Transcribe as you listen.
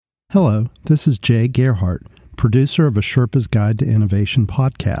Hello, this is Jay Gerhardt, producer of A Sherpa's Guide to Innovation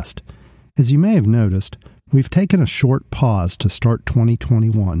podcast. As you may have noticed, we've taken a short pause to start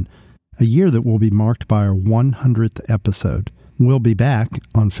 2021, a year that will be marked by our 100th episode. We'll be back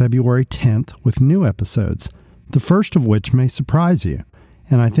on February 10th with new episodes, the first of which may surprise you,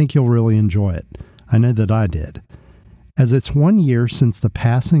 and I think you'll really enjoy it. I know that I did. As it's 1 year since the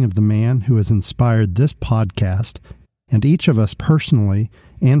passing of the man who has inspired this podcast, and each of us personally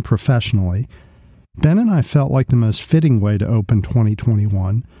and professionally, Ben and I felt like the most fitting way to open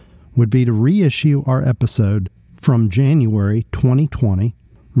 2021 would be to reissue our episode from January 2020,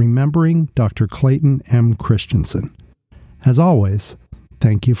 remembering Dr. Clayton M. Christensen. As always,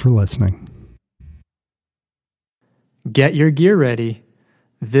 thank you for listening. Get your gear ready.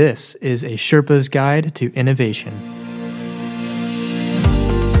 This is A Sherpa's Guide to Innovation.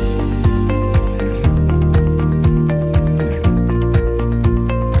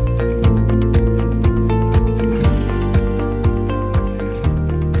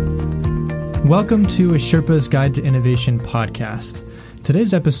 Welcome to A Sherpa's Guide to Innovation podcast.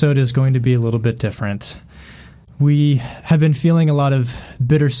 Today's episode is going to be a little bit different. We have been feeling a lot of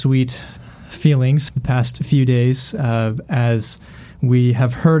bittersweet feelings the past few days as we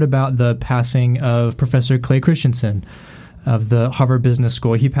have heard about the passing of Professor Clay Christensen of the Harvard Business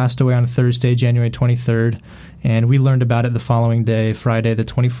School. He passed away on Thursday, January 23rd, and we learned about it the following day, Friday the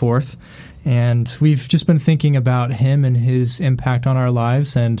 24th. And we've just been thinking about him and his impact on our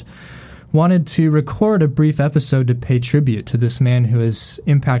lives and wanted to record a brief episode to pay tribute to this man who has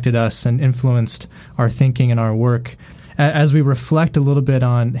impacted us and influenced our thinking and our work. As we reflect a little bit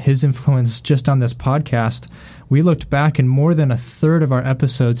on his influence just on this podcast, we looked back and more than a third of our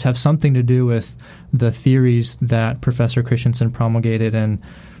episodes have something to do with the theories that Professor Christensen promulgated. And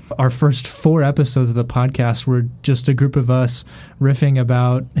our first 4 episodes of the podcast were just a group of us riffing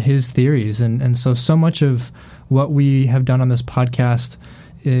about his theories. And so much of what we have done on this podcast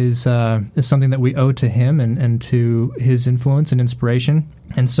is something that we owe to him and to his influence and inspiration.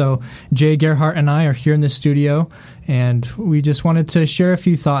 And so Jay Gerhardt and I are here in the studio, and we just wanted to share a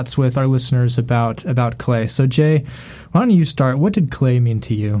few thoughts with our listeners about Clay. So Jay, why don't you start? What did Clay mean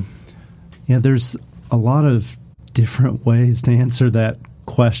to you? Yeah, there's a lot of different ways to answer that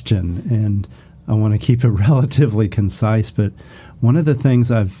question, and I want to keep it relatively concise, but one of the things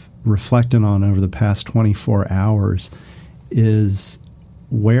I've reflected on over the past 24 hours is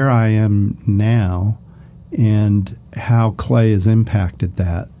where I am now and how Clay has impacted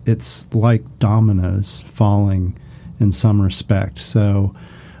that. It's like dominoes falling in some respect. So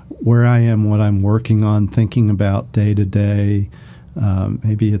where I am, what I'm working on, thinking about day to day,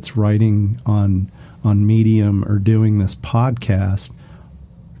 maybe it's writing on Medium or doing this podcast,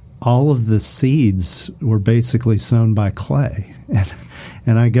 all of the seeds were basically sown by Clay.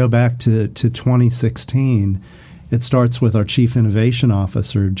 And I go back to 2016. It starts with our Chief Innovation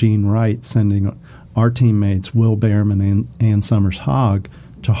Officer, Gene Wright, sending our teammates, Will Behrman and Ann Summers-Hogg,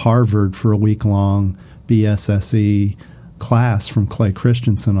 to Harvard for a week-long BSSE class from Clay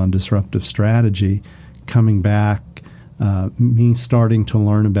Christensen on disruptive strategy. Coming back, me starting to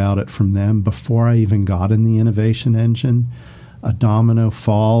learn about it from them before I even got in the innovation engine. A domino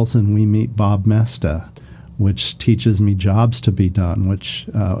falls and we meet Bob Mesta, which teaches me jobs to be done, which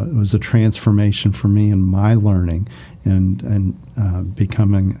was a transformation for me in my learning and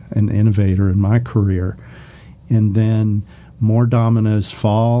becoming an innovator in my career. And then more dominoes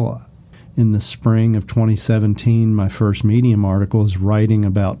fall. In the spring of 2017, my first Medium article is writing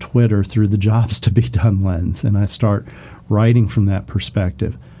about Twitter through the jobs to be done lens, and I start writing from that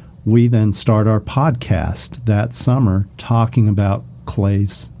perspective. We then start our podcast that summer talking about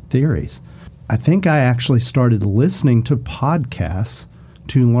Clay's theories. I think I actually started listening to podcasts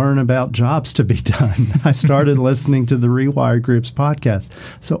to learn about jobs to be done. I started listening to the Rewire Group's podcast.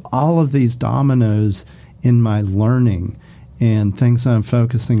 So all of these dominoes in my learning and things I'm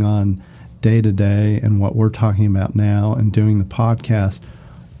focusing on day to day and what we're talking about now and doing the podcast,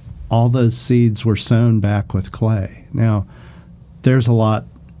 all those seeds were sown back with Clay. Now, there's a lot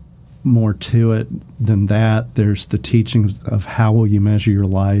more to it than that. There's the teachings of how will you measure your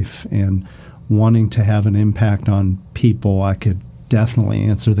life and wanting to have an impact on people. I could definitely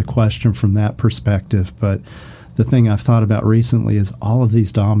answer the question from that perspective, but the thing I've thought about recently is all of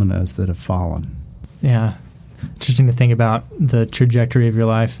these dominoes that have fallen. Yeah. Interesting to think about the trajectory of your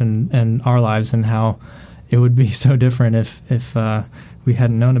life and our lives and how it would be so different if we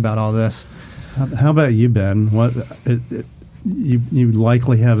hadn't known about all this. How about you, Ben? You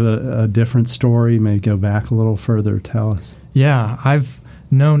likely have a different story. Maybe go back a little further. Tell us. Yeah, I've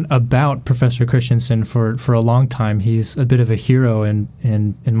known about Professor Christensen for a long time. He's a bit of a hero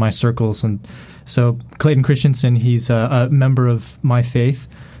in my circles. And so Clayton Christensen, he's a member of my faith,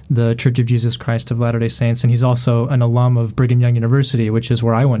 the Church of Jesus Christ of Latter-day Saints, and he's also an alum of Brigham Young University, which is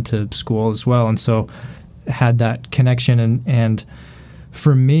where I went to school as well. And so had that connection. And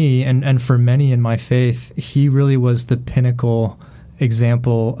for me and for many in my faith, he really was the pinnacle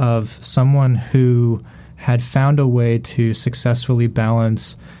example of someone who had found a way to successfully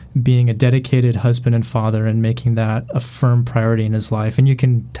balance being a dedicated husband and father and making that a firm priority in his life. And you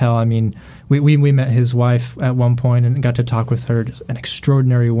can tell, I mean, we met his wife at one point and got to talk with her, an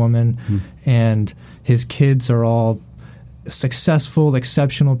extraordinary woman, and his kids are all successful,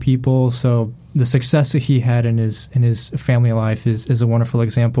 exceptional people. So the success that he had in his family life is a wonderful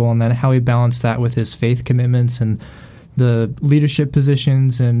example. And then how he balanced that with his faith commitments and the leadership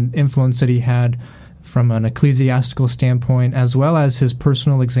positions and influence that he had from an ecclesiastical standpoint, as well as his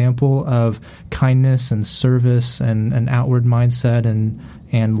personal example of kindness and service and an outward mindset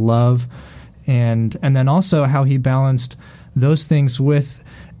and love. And then also how he balanced those things with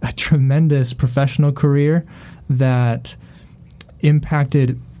a tremendous professional career that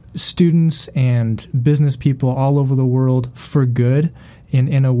impacted students and business people all over the world for good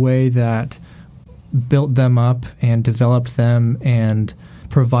in a way that built them up and developed them and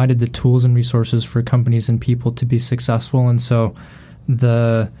provided the tools and resources for companies and people to be successful. And so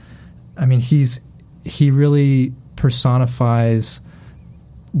he really personifies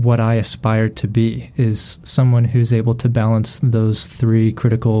what I aspire to be, is someone who's able to balance those three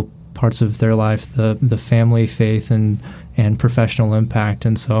critical parts of their life, the family, faith, and professional impact.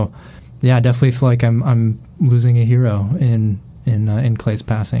 And so, yeah, I definitely feel like I'm losing a hero in Clay's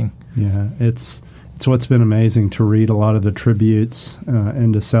passing. Yeah, it's what's been amazing to read a lot of the tributes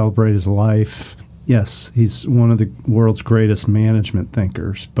and to celebrate his life. Yes, he's one of the world's greatest management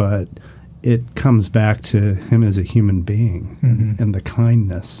thinkers, but it comes back to him as a human being and the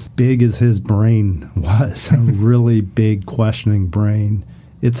kindness. Big as his brain was, a really big questioning brain,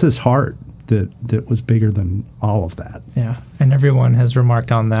 it's his heart that was bigger than all of that. Yeah, and everyone has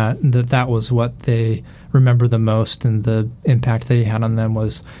remarked on that was what they remember the most, and the impact that he had on them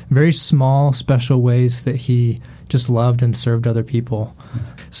was very small, special ways that he just loved and served other people. Yeah.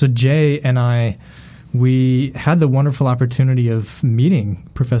 So Jay and I, we had the wonderful opportunity of meeting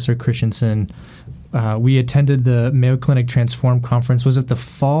Professor Christensen. We attended the Mayo Clinic Transform Conference. Was it the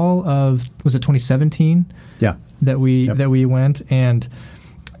fall of, was it 2017? Yeah. That we went, and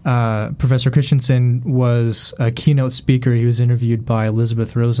Professor Christensen was a keynote speaker. He was interviewed by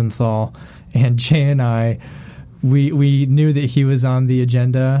Elizabeth Rosenthal, and Jay and I, we knew that he was on the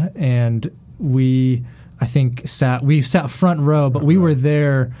agenda, and we sat front row, but we were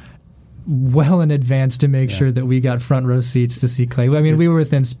there well in advance to make sure that we got front row seats to see Clay. I mean, we were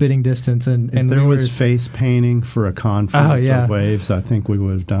within spitting distance, and there was face painting for a conference or waves, I think we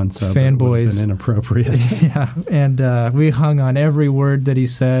would have done so. Fanboys. But it would have been inappropriate. Yeah, and we hung on every word that he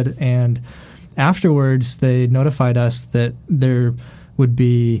said, and afterwards they notified us that there would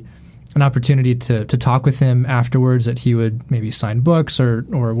be an opportunity to talk with him afterwards, that he would maybe sign books or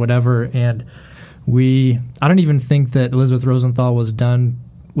whatever. And I don't even think that Elizabeth Rosenthal was done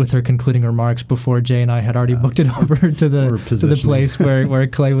with her concluding remarks before Jay and I had already booked it over to the place where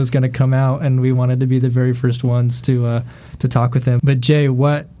Clay was going to come out, and we wanted to be the very first ones to talk with him. But Jay,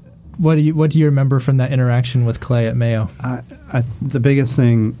 what do you remember from that interaction with Clay at Mayo? The biggest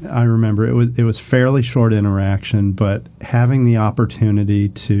thing I remember, it was fairly short interaction, but having the opportunity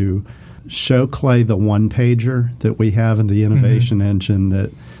to show Clay the one-pager that we have in the innovation engine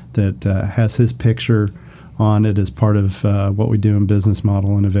that has his picture on it as part of what we do in business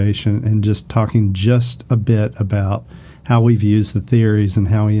model innovation, and just talking just a bit about how we've used the theories and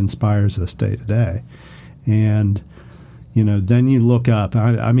how he inspires us day to day. And, then you look up.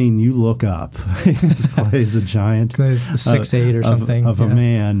 You look up. Clay's a giant. Clay's 6'8" or something. Of a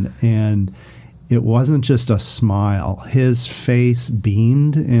man. And it wasn't just a smile. His face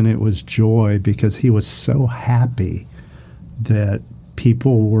beamed, and it was joy, because he was so happy that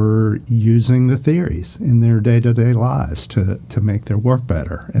people were using the theories in their day-to-day lives to make their work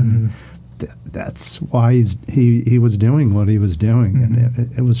better. And that's why he was doing what he was doing.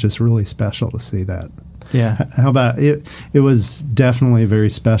 And it was just really special to see that. Yeah. How about it? It was definitely a very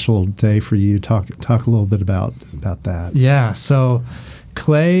special day for you. Talk a little bit about that. Yeah. So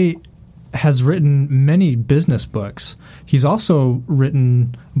Clay has written many business books. He's also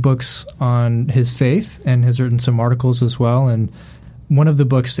written books on his faith, and has written some articles as well. And one of the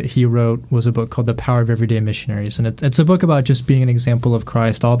books that he wrote was a book called The Power of Everyday Missionaries. And it's a book about just being an example of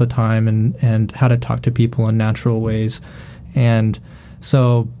Christ all the time, and how to talk to people in natural ways. And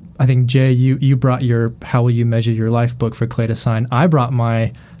So I think, Jay, you brought your How Will You Measure Your Life book for Clay to sign. I brought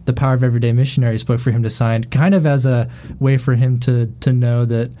my The Power of Everyday Missionaries book for him to sign, kind of as a way for him to know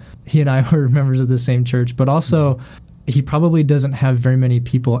that he and I were members of the same church, but also he probably doesn't have very many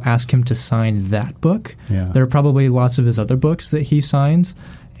people ask him to sign that book. Yeah. There are probably lots of his other books that he signs.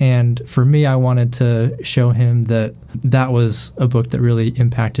 And for me, I wanted to show him that that was a book that really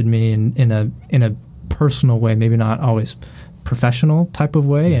impacted me in a personal way, maybe not always professional type of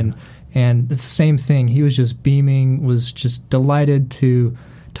way. Yeah. And the same thing. He was just beaming, was just delighted to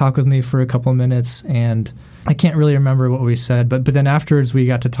talk with me for a couple of minutes. And I can't really remember what we said, but then afterwards we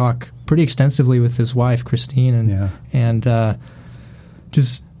got to talk pretty extensively with his wife, Christine, and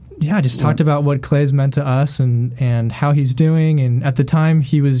just talked about what Clay's meant to us and how he's doing. And at the time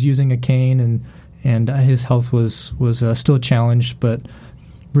he was using a cane and his health was still challenged, but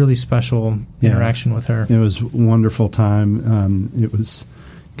really special interaction with her. It was a wonderful time. It was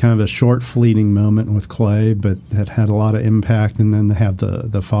kind of a short, fleeting moment with Clay, but it had a lot of impact. And then to have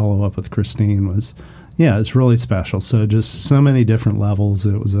the follow-up with Christine was, it's really special. So just so many different levels.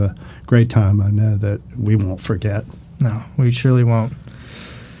 It was a great time. I know that we won't forget. No, we surely won't.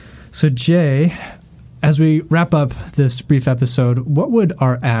 So, Jay, as we wrap up this brief episode, what would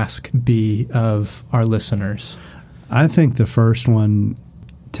our ask be of our listeners? I think the first one,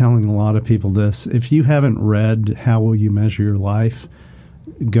 telling a lot of people this, if you haven't read How Will You Measure Your Life,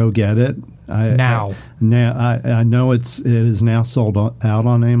 go get it. I know it is now sold out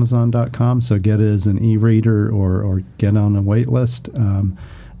on Amazon.com, so get it as an e-reader or get on a wait list.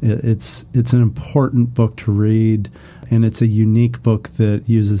 It's an important book to read, and it's a unique book that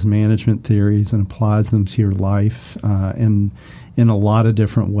uses management theories and applies them to your life in a lot of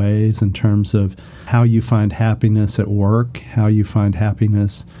different ways in terms of how you find happiness at work, how you find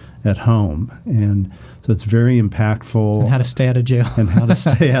happiness at home. And so it's very impactful. And how to stay out of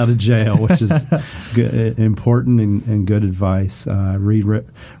jail. Which is good, important and good advice. I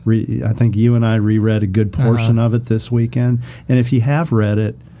think you and I reread a good portion of it this weekend. And if you have read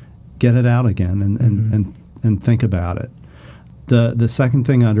it, get it out again and think about it. The second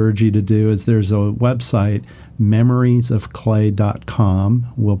thing I'd urge you to do is there's a website,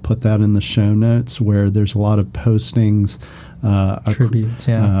 memoriesofclay.com. We'll put that in the show notes, where there's a lot of postings. Tributes,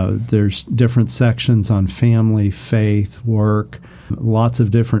 there's different sections on family, faith, work, lots of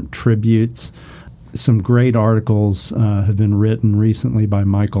different tributes. Some great articles have been written recently by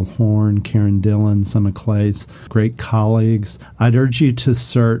Michael Horn, Karen Dillon, some of Clay's great colleagues. I'd urge you to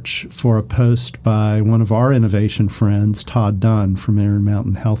search for a post by one of our innovation friends, Todd Dunn from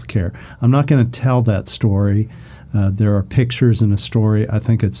Intermountain Healthcare. I'm not going to tell that story. There are pictures in a story. I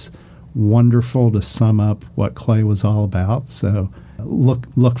think it's wonderful to sum up what Clay was all about. So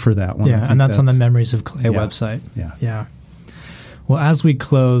look for that one. Yeah, and that's on the Memories of Clay website. Yeah. Well, as we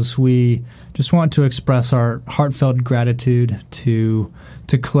close, we just want to express our heartfelt gratitude to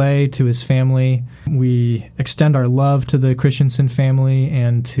Clay, to his family. We extend our love to the Christensen family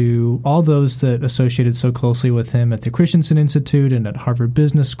and to all those that associated so closely with him at the Christensen Institute and at Harvard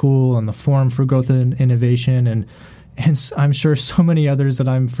Business School and the Forum for Growth and Innovation, and I'm sure so many others that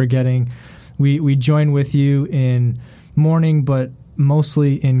I'm forgetting. We join with you in mourning, but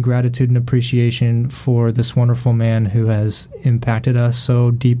mostly in gratitude and appreciation for this wonderful man who has impacted us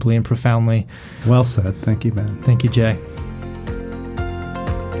so deeply and profoundly. Well said. Thank you, Ben. Thank you, Jay.